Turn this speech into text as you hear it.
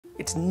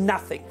It's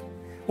nothing.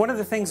 One of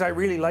the things I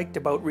really liked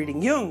about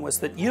reading Jung was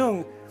that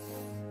Jung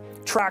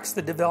tracks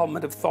the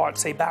development of thought,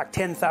 say back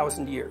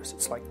 10,000 years.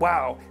 It's like,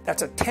 wow,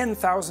 that's a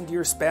 10,000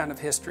 year span of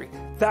history.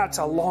 That's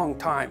a long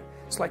time.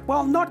 It's like,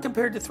 well, not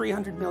compared to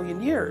 300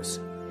 million years.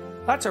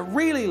 That's a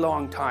really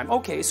long time.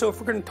 Okay, so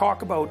if we're going to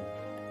talk about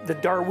the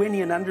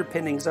Darwinian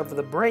underpinnings of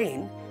the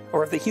brain,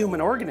 or of the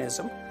human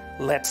organism,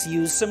 let's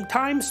use some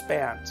time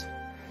spans.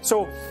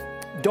 So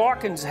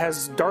Dawkins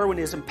has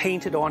Darwinism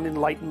painted on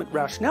Enlightenment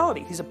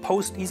rationality. He's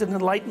an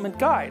Enlightenment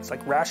guy. It's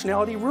like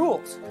rationality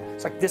rules.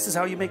 It's like, this is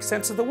how you make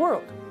sense of the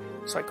world.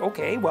 It's like,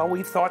 okay, well,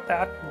 we've thought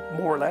that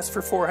more or less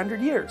for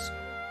 400 years.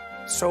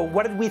 So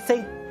what did we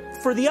think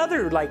for the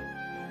other, like,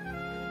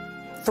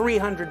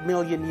 300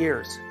 million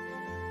years?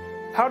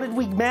 How did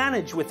we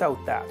manage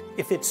without that,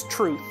 if it's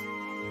truth?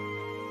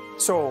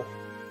 So,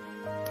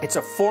 it's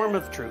a form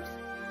of truth.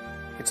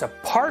 It's a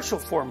partial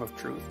form of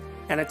truth,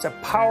 and it's a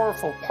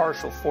powerful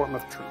partial form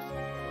of truth.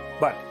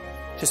 But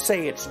to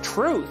say it's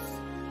truth,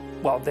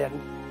 well then,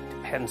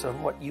 depends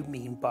on what you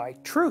mean by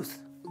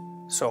truth.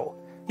 So,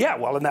 yeah,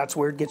 well, and that's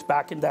where it gets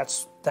back, and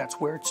that's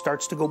where it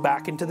starts to go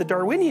back into the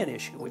Darwinian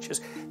issue, which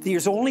is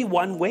there's only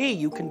one way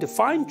you can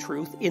define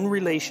truth in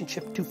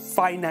relationship to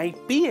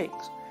finite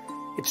beings.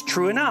 It's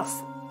true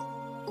enough.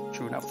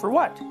 True enough for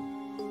what?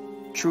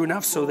 True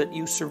enough so that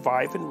you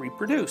survive and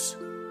reproduce.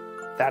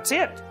 That's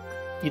it.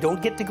 You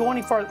don't get to go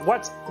any farther.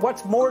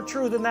 What's more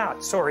true than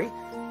that? Sorry,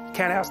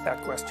 can't ask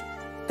that question.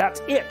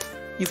 That's it.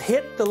 You've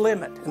hit the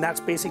limit, and that's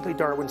basically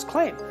Darwin's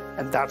claim,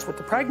 and that's what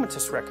the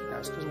pragmatists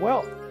recognized as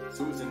well.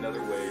 So it's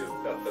another way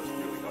of that's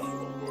really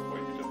helpful. What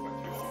you just went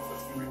through,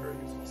 that's going to be very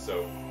useful.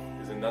 So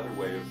is another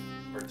way of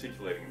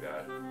articulating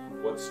that.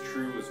 What's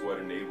true is what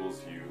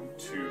enables you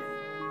to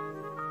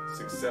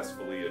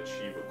successfully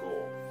achieve a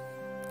goal.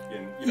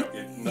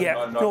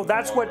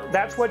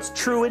 That's what's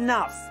true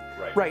enough.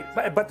 Right.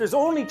 But there's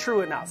only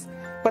true enough.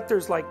 But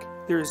there's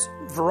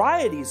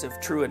varieties of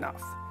true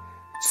enough.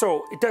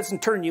 So it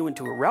doesn't turn you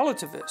into a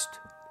relativist.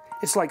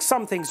 It's like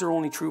some things are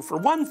only true for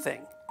one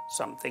thing.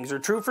 Some things are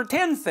true for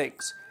 10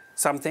 things.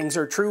 Some things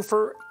are true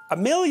for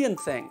 1,000,000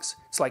 things.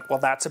 It's like, well,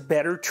 that's a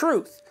better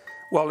truth.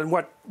 Well, and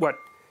what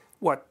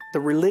the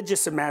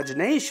religious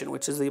imagination,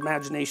 which is the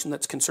imagination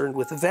that's concerned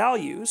with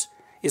values,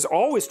 is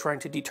always trying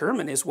to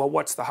determine is, well,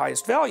 what's the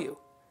highest value?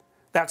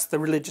 That's the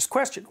religious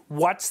question.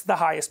 What's the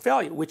highest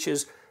value? Which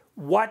is,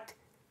 what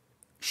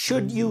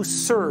should you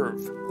serve,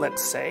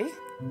 let's say,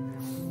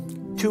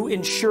 to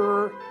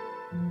ensure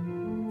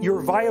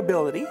your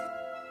viability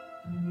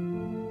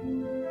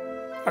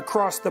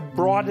across the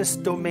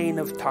broadest domain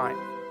of time?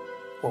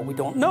 Well, we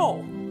don't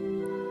know.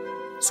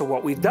 So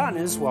what we've done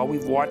is, well,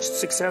 we've watched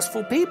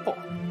successful people.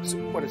 So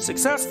what does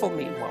successful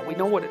mean? Well, we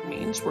know what it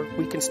means.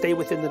 We can stay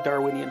within the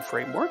Darwinian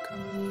framework.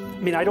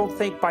 I mean, I don't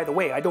think, by the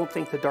way, I don't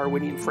think the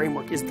Darwinian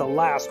framework is the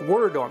last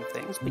word on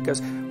things,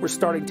 because we're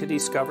starting to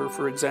discover,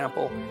 for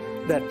example,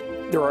 that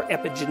there are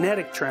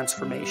epigenetic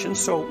transformations.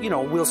 So, you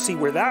know, we'll see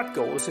where that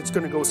goes. It's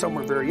going to go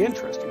somewhere very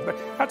interesting, but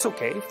that's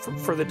okay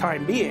for the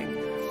time being.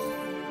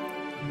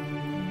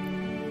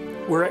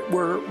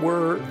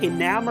 We're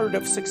enamored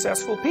of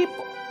successful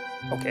people.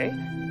 Okay,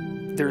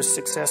 there's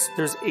a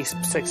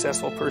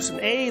successful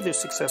person A, there's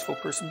successful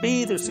person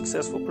B, there's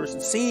successful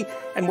person C,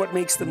 and what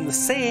makes them the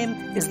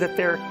same is that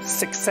they're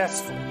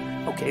successful.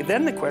 Okay,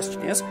 then the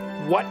question is,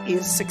 what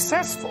is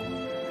successful?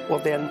 Well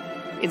then,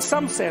 in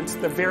some sense,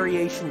 the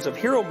variations of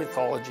hero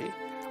mythology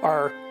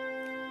are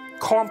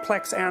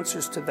complex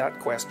answers to that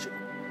question.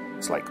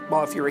 It's like,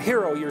 well, if you're a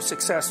hero, you're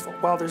successful.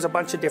 Well, there's a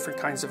bunch of different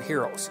kinds of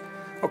heroes.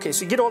 Okay,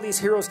 so you get all these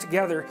heroes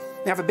together,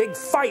 and have a big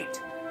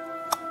fight.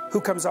 Who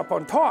comes up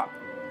on top?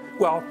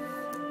 Well,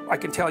 I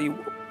can tell you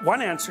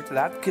one answer to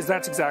that, because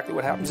that's exactly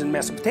what happens in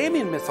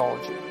Mesopotamian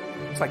mythology.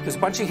 It's like there's a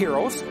bunch of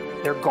heroes,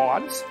 they're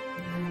gods,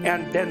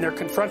 and then they're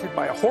confronted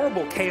by a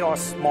horrible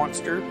chaos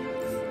monster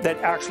that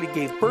actually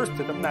gave birth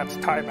to them, that's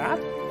Tiamat.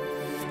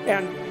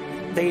 And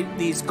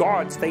these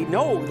gods, they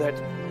know that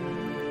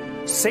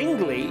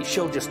singly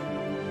she'll just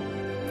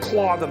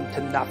claw them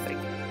to nothing.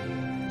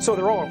 So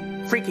they're all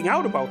freaking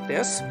out about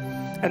this.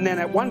 And then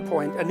at one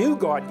point, a new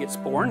god gets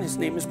born. His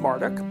name is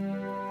Marduk.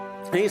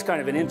 And he's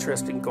kind of an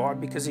interesting god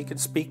because he can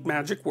speak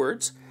magic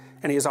words,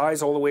 and he has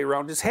eyes all the way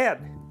around his head.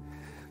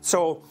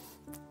 So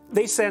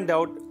they send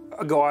out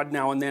a god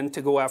now and then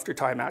to go after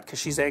Tiamat because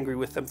she's angry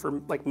with them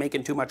for like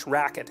making too much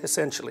racket,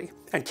 essentially,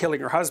 and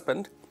killing her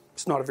husband.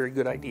 It's not a very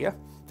good idea.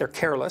 They're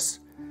careless.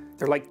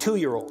 They're like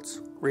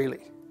 2-year-olds,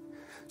 really.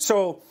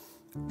 So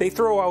they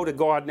throw out a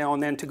god now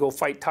and then to go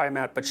fight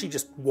Tiamat, but she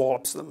just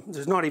wallops them.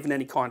 There's not even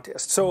any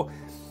contest. So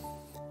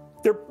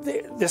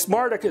this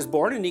Marduk is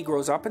born and he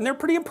grows up, and they're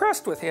pretty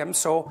impressed with him.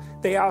 So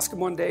they ask him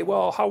one day,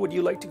 well, how would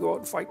you like to go out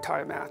and fight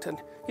Tiamat? And,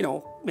 you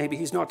know, maybe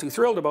he's not too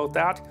thrilled about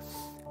that.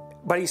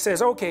 But he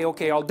says, okay,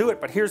 I'll do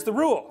it. But here's the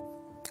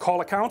rule.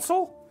 Call a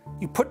council.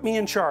 You put me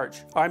in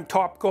charge. I'm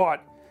top god.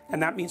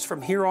 And that means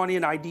from here on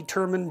in, I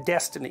determine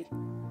destiny.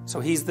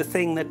 So he's the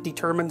thing that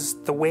determines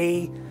the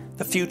way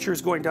the future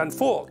is going to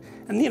unfold.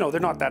 And, you know,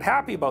 they're not that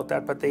happy about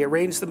that, but they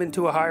arrange them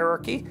into a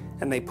hierarchy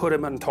and they put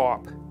him on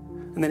top.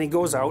 And then he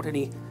goes out and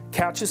he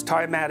catches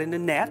Tiamat in a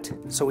net,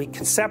 so he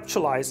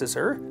conceptualizes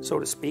her, so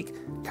to speak,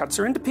 cuts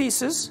her into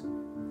pieces,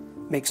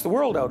 makes the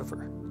world out of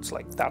her. It's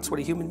like, that's what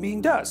a human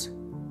being does.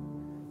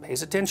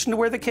 Pays attention to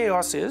where the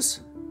chaos is,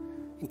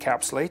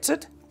 encapsulates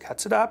it,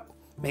 cuts it up,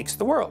 makes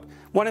the world.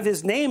 One of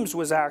his names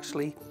was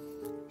actually,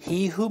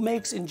 he who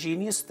makes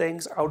ingenious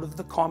things out of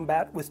the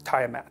combat with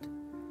Tiamat.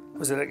 It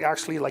was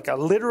actually like a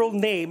literal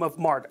name of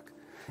Marduk.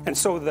 And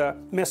so the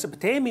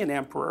Mesopotamian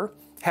emperor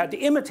had to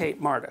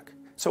imitate Marduk.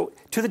 So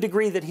to the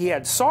degree that he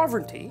had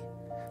sovereignty,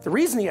 the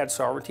reason he had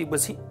sovereignty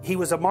was he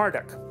was a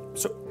Marduk.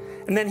 So,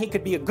 and then he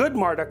could be a good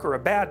Marduk or a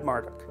bad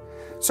Marduk.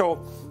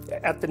 So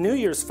at the New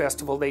Year's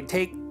festival, they'd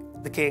take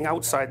the king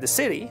outside the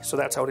city, so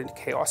that's out into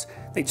chaos.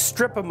 They'd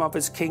strip him of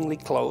his kingly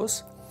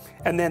clothes,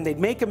 and then they'd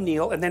make him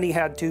kneel, and then he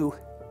had to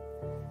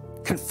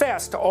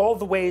confess to all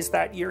the ways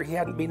that year he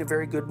hadn't been a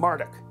very good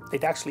Marduk.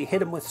 They'd actually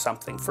hit him with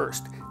something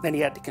first. Then he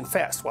had to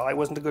confess, well, I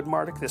wasn't a good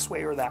Marduk this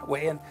way or that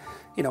way. And,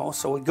 you know,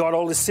 so he got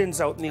all his sins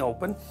out in the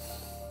open.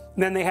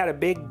 And then they had a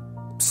big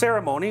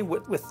ceremony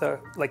with the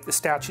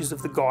statues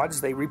of the gods.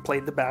 They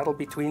replayed the battle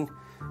between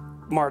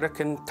Marduk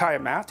and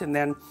Tiamat. And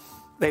then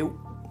there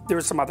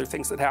were some other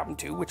things that happened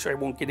too, which I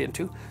won't get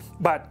into.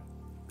 But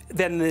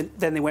then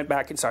they went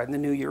back inside and the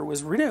new year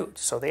was renewed.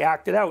 So they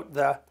acted out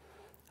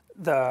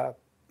the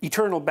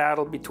eternal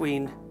battle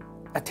between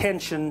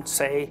attention,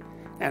 say,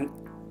 and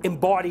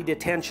embodied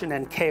attention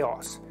and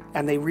chaos,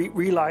 and they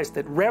realized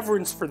that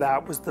reverence for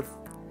that was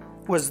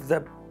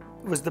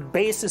the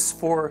basis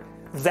for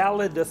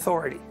valid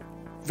authority,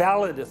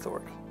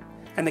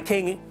 and the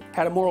king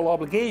had a moral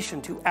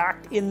obligation to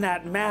act in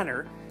that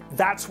manner.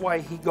 That's why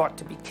he got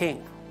to be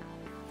king.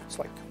 It's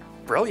like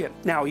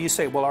brilliant. Now you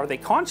say, well, are they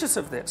conscious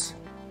of this?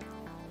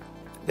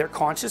 They're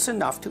conscious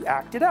enough to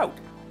act it out.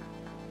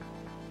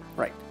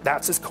 Right,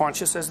 that's as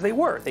conscious as they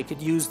were. They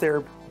could use their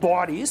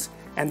bodies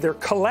and their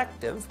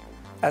collective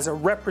as a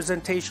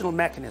representational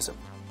mechanism.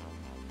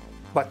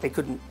 But they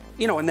couldn't,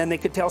 you know, and then they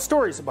could tell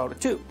stories about it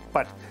too.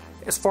 But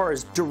as far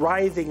as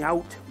deriving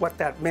out what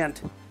that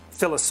meant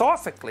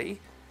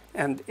philosophically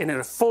and in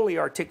a fully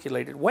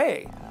articulated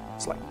way,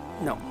 it's like,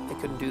 no, they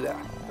couldn't do that.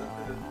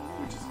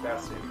 Which is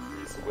fascinating to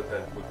me. So what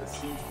that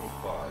seems to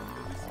imply,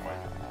 at least in my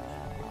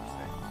definition of what you're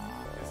saying,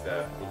 is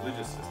that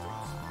religious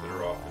systems that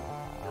are often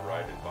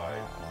derided by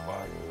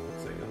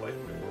say,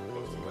 Enlightenment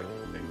or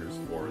post-Enlightenment thinkers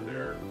for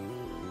their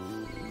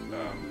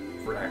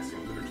for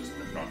axioms that are just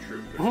not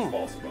true. They're just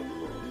false about the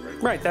world,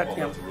 right? Right. That's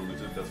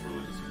religious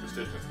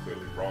superstition. It's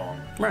clearly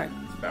wrong. Right.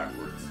 It's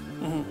backwards.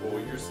 Well,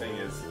 what you're saying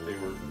is they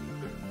were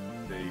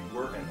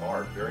and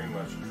are very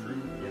much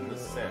true in the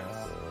sense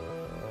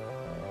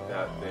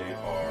that they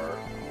are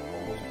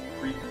almost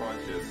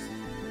pre-conscious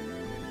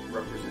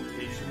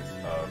representations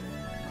of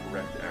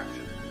correct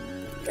action.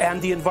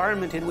 And the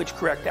environment in which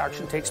correct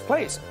action takes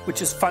place,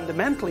 which is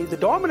fundamentally the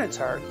dominance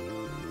hierarchy,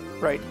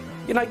 right?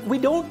 You know, we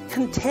don't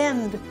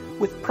contend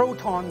with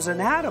protons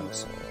and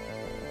atoms.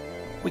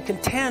 We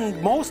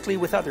contend mostly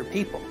with other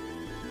people.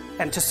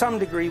 And to some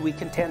degree we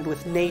contend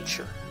with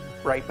nature,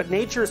 right? But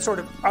nature is sort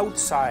of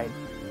outside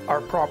our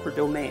proper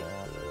domain,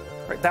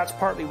 right? That's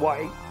partly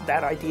why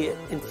that idea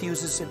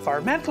infuses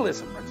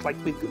environmentalism. It's like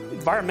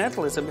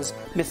environmentalism is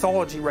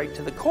mythology right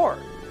to the core.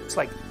 It's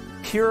like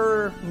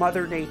pure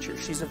Mother Nature.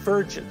 She's a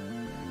virgin,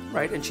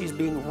 right? And she's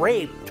being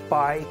raped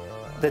by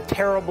the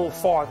terrible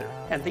father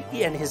and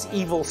his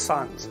evil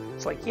sons.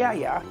 It's like,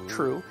 yeah,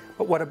 true.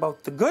 But what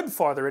about the good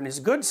father and his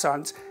good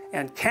sons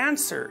and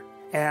cancer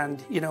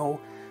and, you know,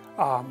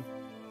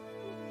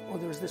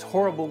 there was this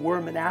horrible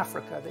worm in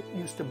Africa that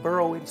used to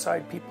burrow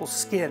inside people's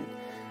skin.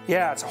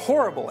 Yeah, it's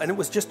horrible. And it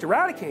was just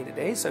eradicated,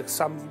 eh? So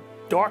some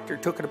doctor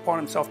took it upon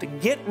himself to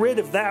get rid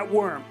of that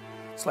worm.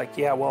 It's like,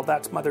 yeah, well,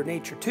 that's Mother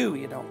Nature too,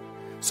 you know.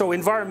 So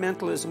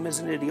environmentalism is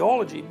an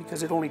ideology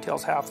because it only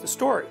tells half the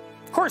story.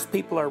 Of course,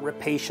 people are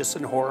rapacious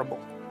and horrible.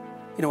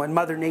 You know, and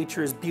Mother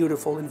Nature is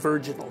beautiful and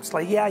virginal. It's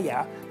like,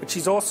 yeah, but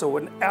she's also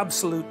an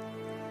absolute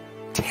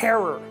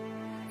terror.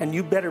 And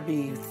you better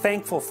be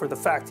thankful for the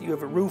fact that you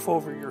have a roof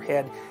over your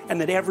head and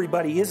that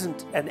everybody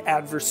isn't an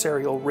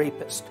adversarial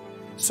rapist.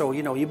 So,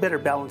 you know, you better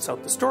balance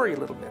out the story a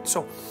little bit.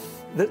 So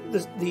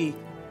the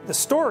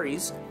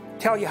stories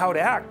tell you how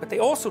to act, but they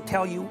also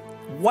tell you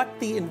what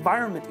the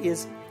environment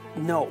is.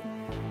 No,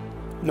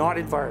 not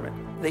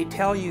environment. They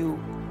tell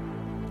you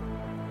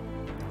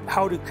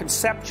how to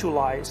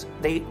conceptualize.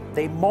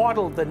 They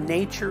model the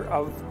nature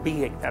of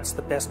being. That's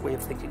the best way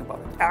of thinking about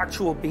it.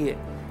 Actual being.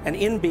 And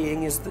in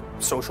being is the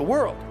social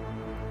world.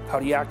 How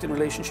do you act in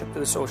relationship to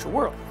the social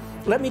world?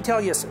 Let me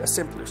tell you a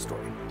simpler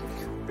story.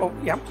 Oh,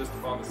 yeah. Just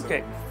on this,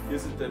 okay.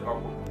 Is it that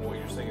what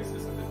you're saying is that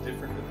the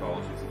different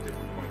mythologies at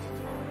different points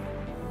in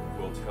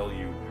time will tell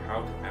you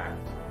how to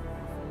act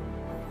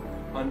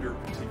under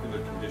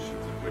particular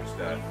conditions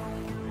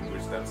in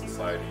which that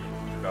society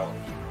developed?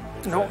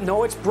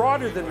 No, it's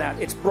broader than that.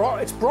 It's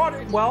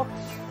broader. Well,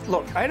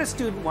 look, I had a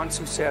student once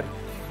who said,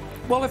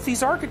 well, if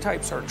these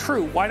archetypes are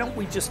true, why don't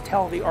we just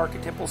tell the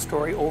archetypal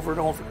story over and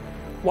over?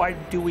 Why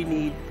do we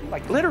need,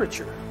 like,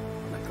 literature?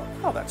 And I thought,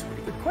 oh, that's a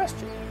pretty good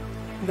question.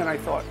 And then I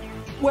thought,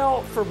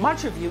 Well, for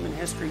much of human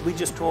history, we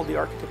just told the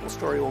archetypal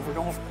story over and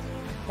over.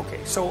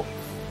 Okay, so,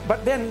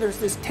 but then there's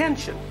this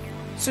tension.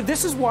 So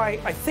this is why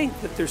I think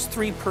that there's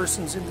three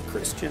persons in the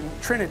Christian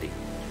Trinity.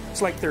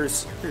 It's like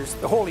there's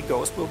the Holy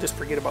Ghost, we'll just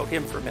forget about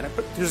him for a minute,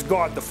 but there's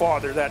God the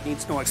Father, that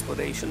needs no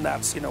explanation.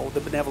 That's, you know, the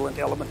benevolent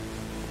element.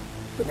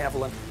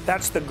 Benevolent.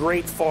 That's the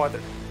great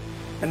Father.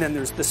 And then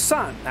there's the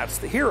Son, that's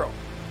the hero.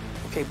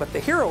 Okay, but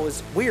the hero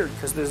is weird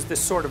because there's this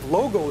sort of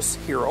logos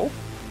hero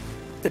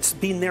that's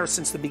been there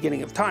since the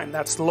beginning of time.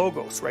 That's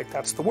logos, right?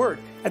 That's the word.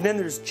 And then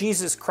there's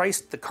Jesus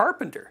Christ the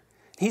carpenter.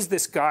 He's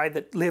this guy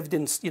that lived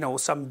in, you know,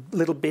 some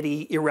little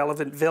bitty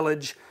irrelevant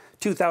village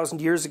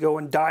 2,000 years ago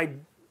and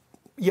died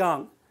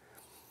young.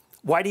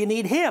 Why do you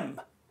need him?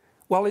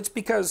 Well, it's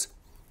because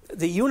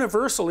the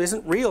universal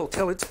isn't real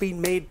till it's been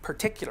made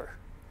particular.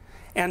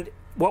 And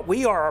what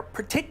we are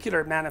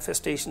particular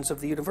manifestations of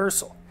the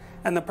universal.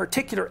 And the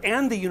particular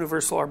and the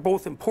universal are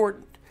both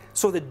important.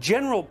 So the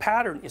general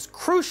pattern is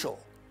crucial,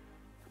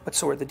 but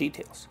so are the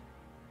details.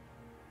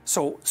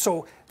 So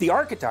the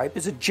archetype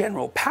is a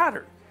general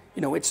pattern.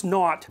 You know, it's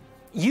not,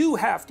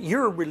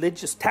 your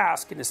religious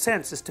task in a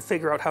sense is to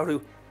figure out how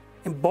to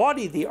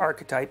embody the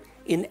archetype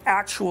in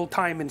actual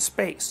time and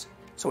space.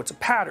 So it's a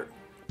pattern,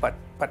 but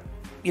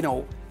you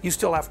know, you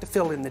still have to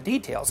fill in the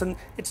details. And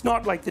it's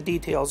not like the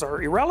details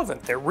are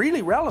irrelevant. They're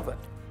really relevant.